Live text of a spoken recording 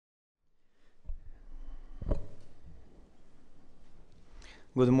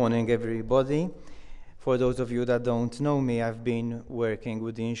Good morning, everybody. For those of you that don't know me, I've been working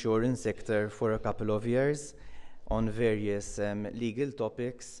with the insurance sector for a couple of years on various legal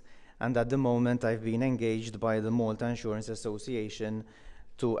topics, and at the moment I've been engaged by the Malta Insurance Association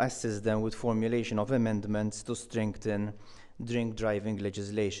to assist them with formulation of amendments to strengthen drink driving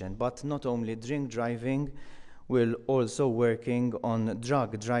legislation. But not only drink driving, we're also working on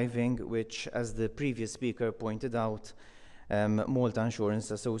drug driving, which, as the previous speaker pointed out, Malta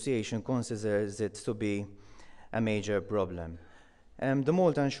Insurance Association considers it to be a major problem. The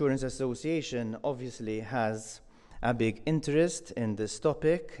Malta Insurance Association obviously has a big interest in this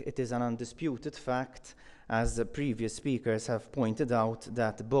topic. It is an undisputed fact, as the previous speakers have pointed out,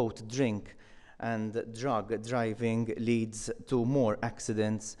 that both drink and drug driving leads to more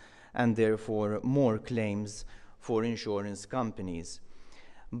accidents and therefore more claims for insurance companies.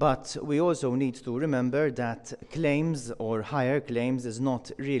 But we also need to remember that claims or higher claims is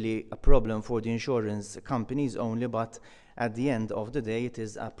not really a problem for the insurance companies only, but at the end of the day it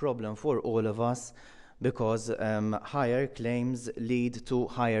is a problem for all of us, because higher claims lead to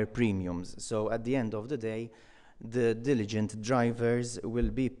higher premiums. So at the end of the day, the diligent drivers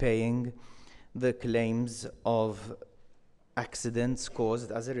will be paying the claims of accidents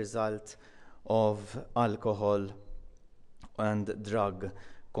caused as a result of alcohol and drug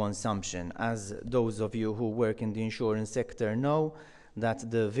consumption. As those of you who work in the insurance sector know,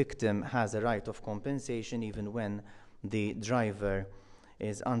 that the victim has a right of compensation even when the driver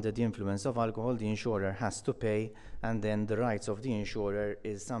is under the influence of alcohol. The insurer has to pay, and then the rights of the insurer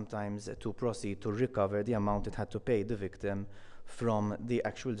is sometimes to proceed to recover the amount it had to pay the victim from the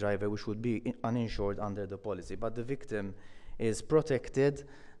actual driver, which would be uninsured under the policy. But the victim is protected,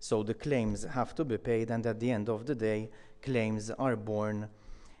 so the claims have to be paid, and at the end of the day, claims are borne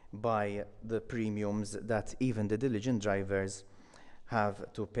by the premiums that even the diligent drivers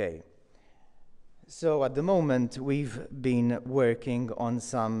have to pay. So at the moment, we've been working on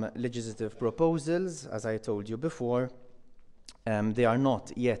some legislative proposals, as I told you before. They are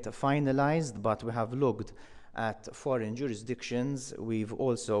not yet finalized, but we have looked at foreign jurisdictions. We've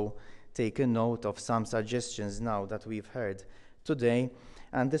also taken note of some suggestions now that we've heard today,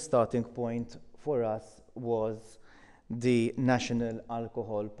 and the starting point for us was the national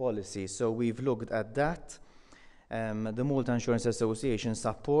alcohol policy. So we've looked at that. The Malta Insurance Association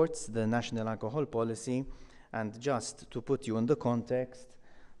supports the national alcohol policy, and just to put you in the context,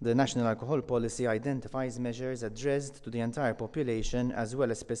 the national alcohol policy identifies measures addressed to the entire population, as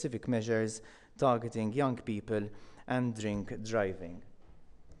well as specific measures targeting young people and drink driving.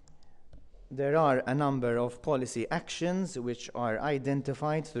 There are a number of policy actions which are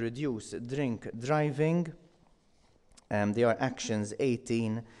identified to reduce drink driving. They are actions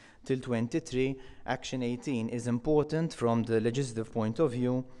 18 till 23. Action 18 is important from the legislative point of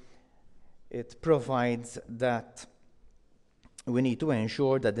view. It provides that we need to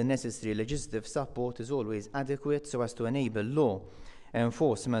ensure that the necessary legislative support is always adequate so as to enable law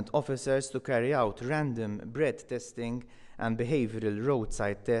enforcement officers to carry out random breath testing and behavioral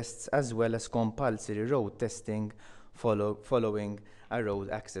roadside tests, as well as compulsory road testing following a road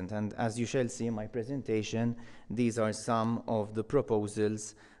accident. And as you shall see in my presentation, these are some of the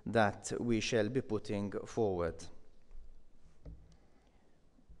proposals that we shall be putting forward.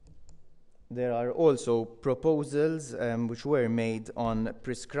 There are also proposals which were made on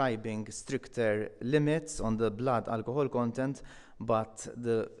prescribing stricter limits on the blood alcohol content, but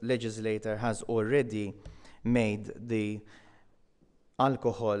the legislator has already made the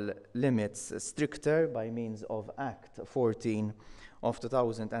alcohol limits stricter by means of Act 14 of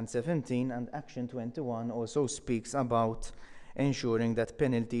 2017, and Action 21 also speaks about ensuring that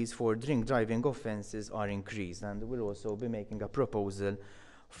penalties for drink driving offences are increased, and we'll also be making a proposal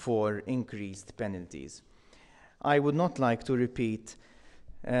for increased penalties. I would not like to repeat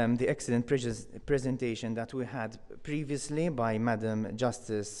the excellent presentation that we had previously by Madam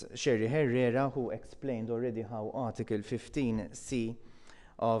Justice Sherry Herrera, who explained already how Article 15C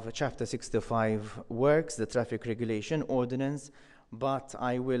of Chapter 65 works, the Traffic Regulation Ordinance, but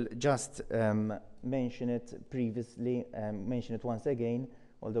I will just mention it once again,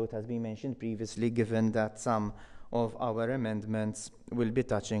 although it has been mentioned previously, given that some of our amendments will be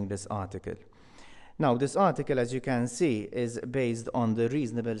touching this article. Now, this article, as you can see, is based on the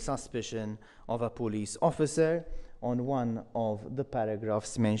reasonable suspicion of a police officer on one of the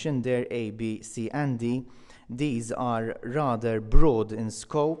paragraphs mentioned there, A, B, C, and D. These are rather broad in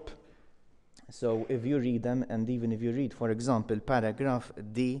scope. So if you read them, and even if you read, for example, paragraph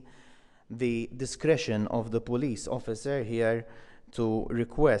D, the discretion of the police officer here to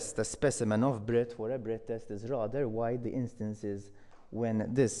request a specimen of breath for a breath test is rather wide. The instances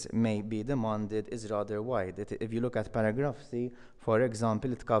when this may be demanded is rather wide. If you look at paragraph C, for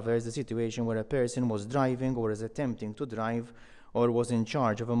example, it covers the situation where a person was driving or is attempting to drive or was in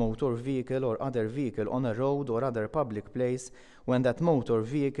charge of a motor vehicle or other vehicle on a road or other public place when that motor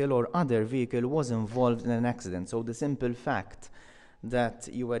vehicle or other vehicle was involved in an accident. So the simple fact that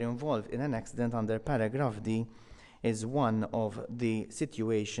you were involved in an accident under paragraph D is one of the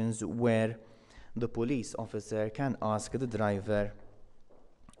situations where the police officer can ask the driver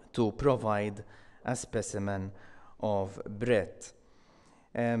to provide a specimen of breath.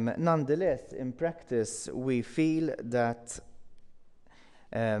 Nonetheless, in practice, we feel that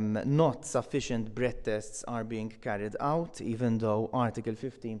not sufficient breath tests are being carried out, even though Article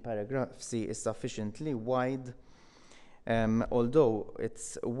 15, paragraph C is sufficiently wide. Although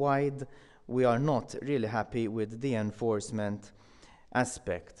it's wide, we are not really happy with the enforcement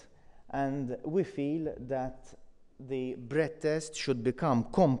aspect. And we feel that the breath test should become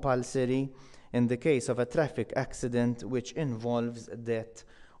compulsory in the case of a traffic accident which involves death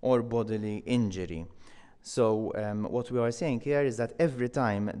or bodily injury. So what we are saying here is that every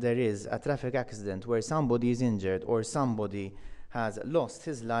time there is a traffic accident where somebody is injured or somebody has lost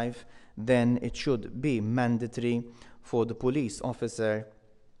his life, then it should be mandatory for the police officer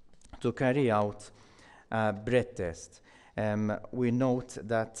to carry out a breath test. We note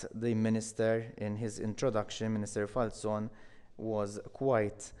that the minister, in his introduction, Minister Falzon, was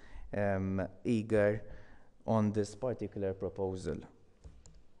quite eager on this particular proposal.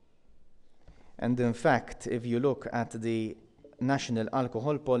 And in fact, if you look at the National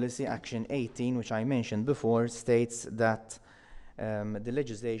Alcohol Policy, Action 18, which I mentioned before, states that the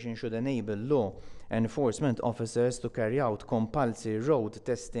legislation should enable law enforcement officers to carry out compulsory road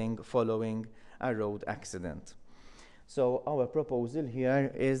testing following a road accident. So our proposal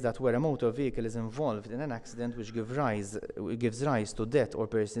here is that where a motor vehicle is involved in an accident which gives rise to death or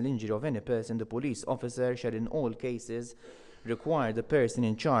personal injury of any person, the police officer shall in all cases require the person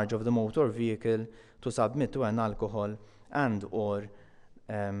in charge of the motor vehicle to submit to an alcohol and or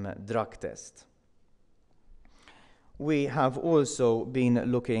drug test. We have also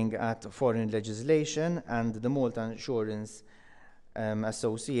been looking at foreign legislation, and the Malta Insurance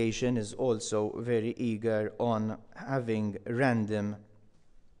Association is also very eager on having random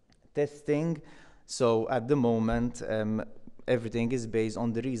testing. So at the moment, everything is based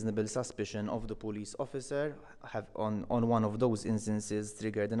on the reasonable suspicion of the police officer on one of those instances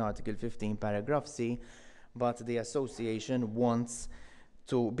triggered in Article 15, paragraph C, but the association wants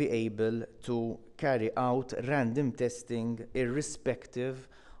to be able to carry out random testing irrespective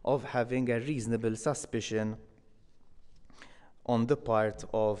of having a reasonable suspicion on the part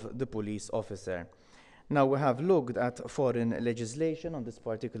of the police officer. Now we have looked at foreign legislation on this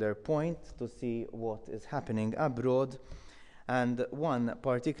particular point to see what is happening abroad, and one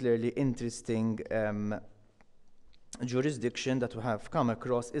particularly interesting jurisdiction that we have come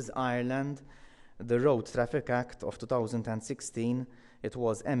across is Ireland. The Road Traffic Act of 2016, it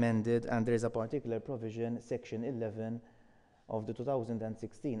was amended, and there is a particular provision, Section 11 of the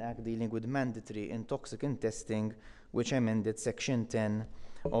 2016 Act, dealing with mandatory intoxicant testing, which amended Section 10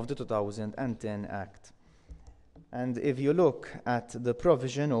 of the 2010 Act. And if you look at the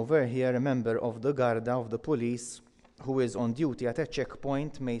provision over here, a member of the Garda of the police who is on duty at a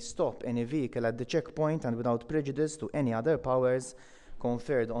checkpoint may stop any vehicle at the checkpoint and without prejudice to any other powers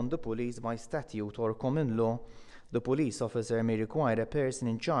conferred on the police by statute or common law, the police officer may require a person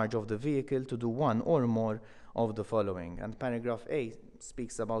in charge of the vehicle to do one or more of the following. And paragraph A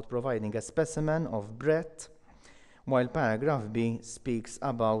speaks about providing a specimen of breath, while paragraph B speaks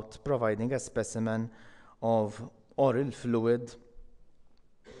about providing a specimen of oral fluid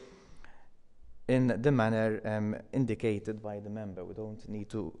in the manner indicated by the member. We don't need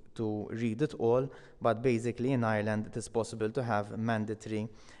to read it all, but basically in Ireland it is possible to have mandatory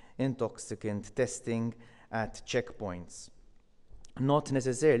intoxicant testing at checkpoints, not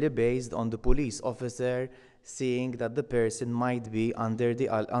necessarily based on the police officer seeing that the person might be under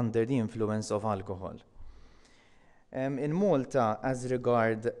the influence of alcohol. In Malta, as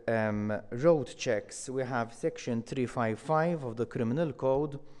regard road checks, we have Section 355 of the Criminal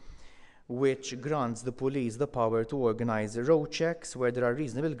Code, which grants the police the power to organize road checks where there are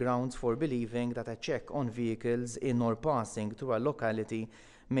reasonable grounds for believing that a check on vehicles in or passing through a locality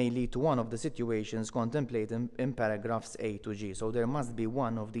may lead to one of the situations contemplated in paragraphs A to G. So there must be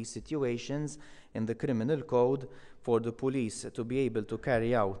one of these situations in the Criminal Code for the police to be able to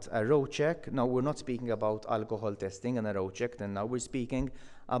carry out a road check. Now, we're not speaking about alcohol testing and a road check, and now we're speaking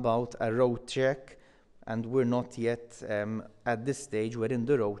about a road check, and we're not yet at this stage where in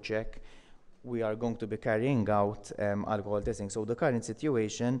the road check we are going to be carrying out alcohol testing. So the current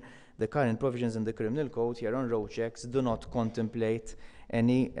situation, the current provisions in the criminal code here on road checks do not contemplate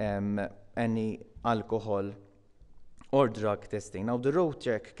any alcohol or drug testing. Now, the road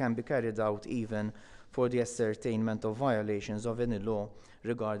check can be carried out even for the ascertainment of violations of any law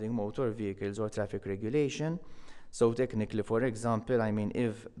regarding motor vehicles or traffic regulation. So technically, for example, I mean,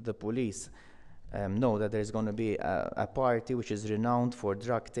 if the police know that there's going to be a party which is renowned for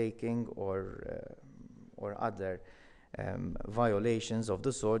drug taking or other violations of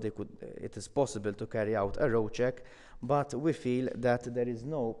the sort, it is possible to carry out a road check, but we feel that there is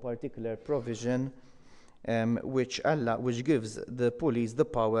no particular provision which gives the police the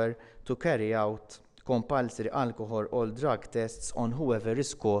power to carry out compulsory alcohol or drug tests on whoever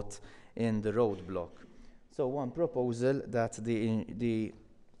is caught in the roadblock. So one proposal that the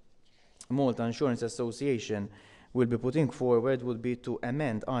Malta Insurance Association will be putting forward would be to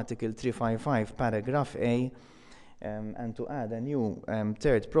amend Article 355, paragraph A, and to add a new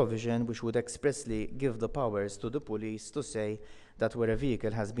third provision which would expressly give the powers to the police to say that where a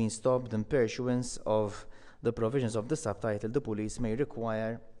vehicle has been stopped in pursuance of the provisions of the subtitle, the police may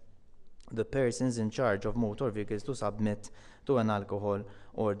require the persons in charge of motor vehicles to submit to an alcohol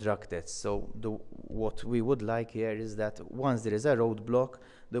or drug test. So what we would like here is that once there is a roadblock,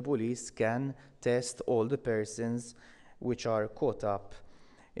 the police can test all the persons which are caught up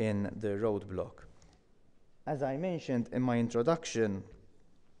in the roadblock. As I mentioned in my introduction,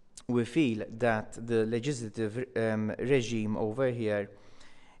 we feel that the legislative regime over here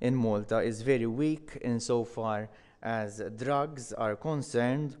in Malta is very weak insofar as drugs are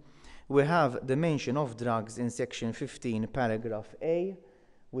concerned. We have the mention of drugs in section 15, paragraph A,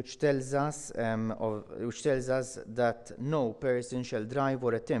 which tells us that no person shall drive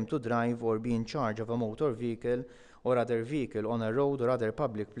or attempt to drive or be in charge of a motor vehicle or other vehicle on a road or other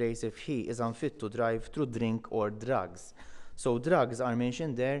public place if he is unfit to drive through drink or drugs. So drugs are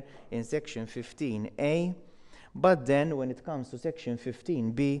mentioned there in section 15A, but then when it comes to section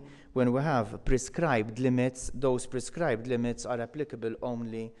 15B, when we have prescribed limits, those prescribed limits are applicable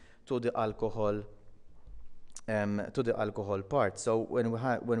only to the alcohol part. So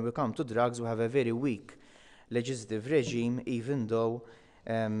when we come to drugs, we have a very weak legislative regime, even though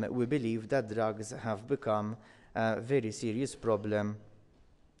we believe that drugs have become a very serious problem,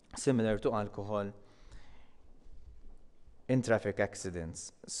 similar to alcohol, in traffic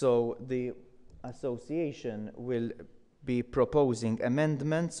accidents. So the association will be proposing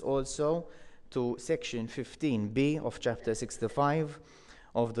amendments also to section 15B of chapter 65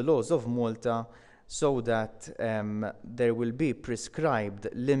 of the laws of Malta, so that there will be prescribed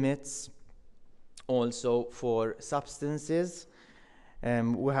limits also for substances.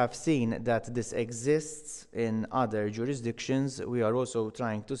 We have seen that this exists in other jurisdictions. We are also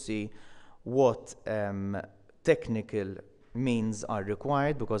trying to see what technical means are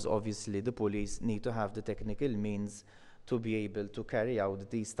required, because obviously the police need to have the technical means to be able to carry out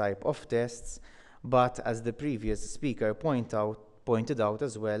these type of tests. But as the previous speaker pointed out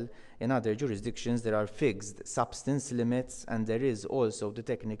as well, in other jurisdictions there are fixed substance limits, and there is also the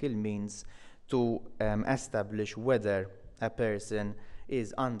technical means to establish whether a person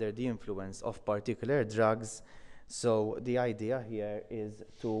is under the influence of particular drugs. So the idea here is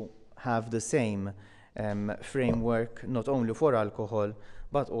to have the same framework not only for alcohol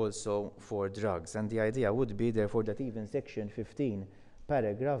but also for drugs. And the idea would be therefore that even section 15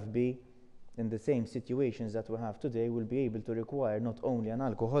 paragraph B, in the same situations that we have today, will be able to require not only an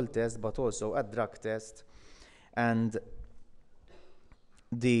alcohol test but also a drug test, and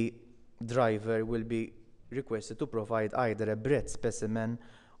the driver will be requested to provide either a breath specimen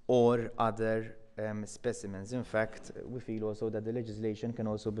or other specimens. In fact, we feel also that the legislation can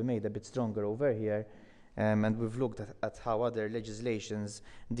also be made a bit stronger over here, and we've looked at how other legislations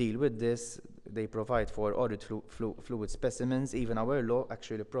deal with this. They provide for oral fluid specimens. Even our law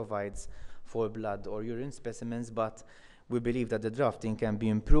actually provides for blood or urine specimens, but we believe that the drafting can be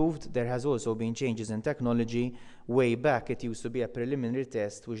improved. There has also been changes in technology. Way back it used to be a preliminary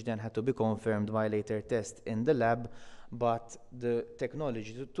test which then had to be confirmed by a later test in the lab, but the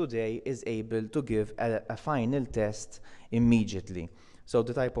technology today is able to give a final test immediately. So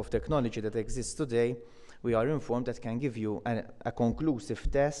the type of technology that exists today, we are informed that can give you a conclusive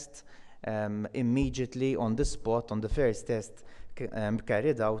test immediately on the spot, on the first test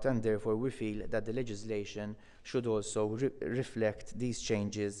carried out, and therefore we feel that the legislation should also reflect these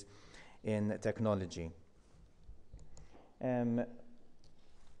changes in technology.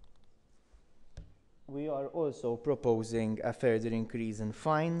 We are also proposing a further increase in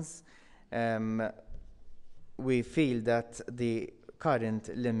fines. We feel that the current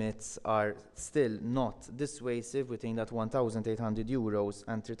limits are still not dissuasive. We think that 1,800 euros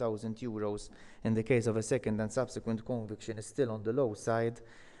and 3,000 euros in the case of a second and subsequent conviction is still on the low side,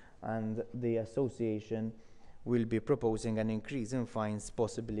 and the association will be proposing an increase in fines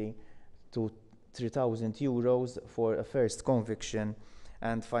possibly to 3,000 euros for a first conviction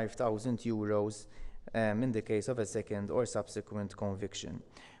and 5,000 euros in the case of a second or subsequent conviction.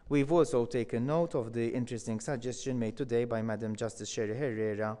 We've also taken note of the interesting suggestion made today by Madam Justice Sherry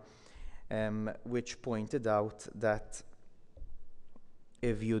Herrera, which pointed out that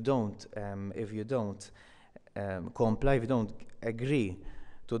if you don't comply, if you don't agree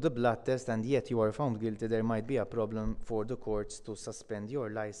to the blood test and yet you are found guilty, there might be a problem for the courts to suspend your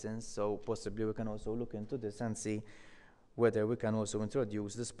license. So possibly we can also look into this and see whether we can also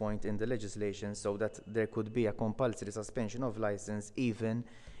introduce this point in the legislation so that there could be a compulsory suspension of license even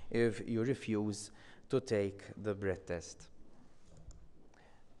if you refuse to take the breath test.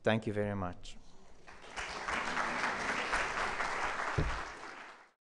 Thank you very much.